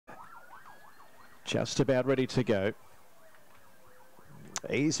Just about ready to go.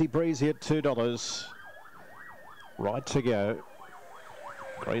 Easy Breezy at $2. Right to go.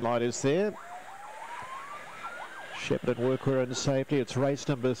 Green light is there. Shepherd and Workwear in safety. It's race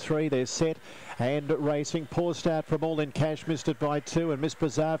number 3. They're set and racing. Poor start from All in Cash. Missed it by 2. And Miss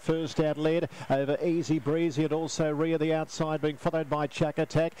Bazaar first out led over Easy Breezy. And also Rhea the outside being followed by Chuck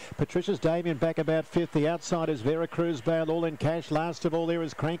Attack. Patricia's Damien back about 5th. The outside is Veracruz Bale. All in Cash. Last of all there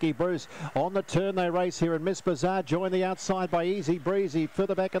is Cranky Bruce. On the turn they race here. And Miss Bazaar joined the outside by Easy Breezy.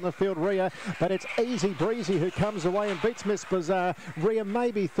 Further back in the field Rhea. But it's Easy Breezy who comes away and beats Miss Bazaar. Rhea may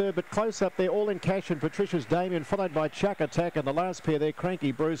be third but close up there. All in Cash and Patricia's Damien followed by Chuck Attack, and the last pair there,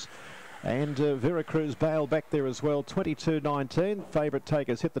 Cranky Bruce and Veracruz Bale back there as well. 22.19. Favourite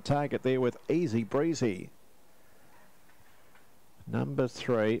takers hit the target there with Easy Breezy. Number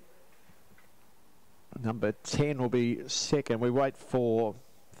 3. Number 10 will be second. We wait for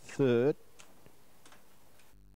third.